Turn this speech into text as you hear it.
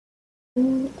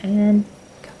And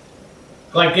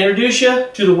I'd like to introduce you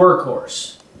to the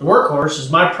workhorse. The workhorse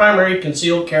is my primary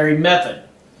concealed carry method.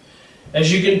 As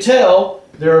you can tell,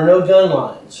 there are no gun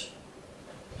lines.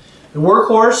 The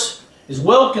workhorse is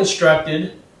well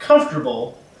constructed,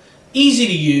 comfortable, easy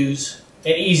to use,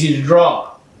 and easy to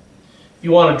draw. If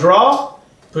you want to draw,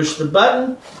 push the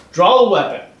button, draw the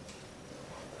weapon.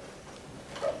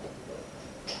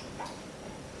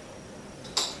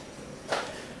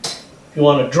 If you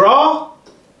want to draw,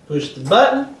 push the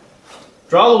button,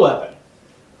 draw the weapon.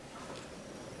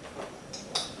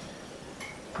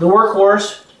 The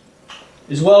workhorse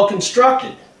is well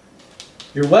constructed.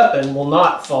 Your weapon will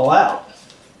not fall out.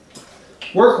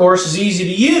 Workhorse is easy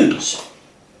to use.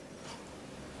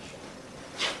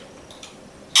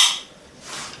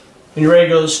 When you're ready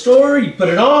to go to the store, you put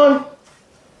it on,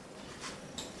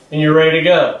 and you're ready to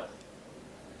go.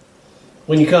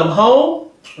 When you come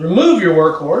home, remove your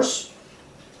workhorse,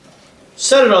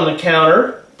 set it on the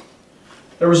counter.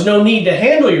 There was no need to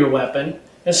handle your weapon,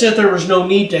 and since there was no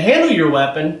need to handle your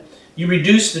weapon, you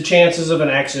reduce the chances of an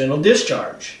accidental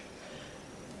discharge.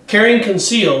 Carrying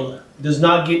concealed does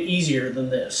not get easier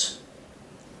than this.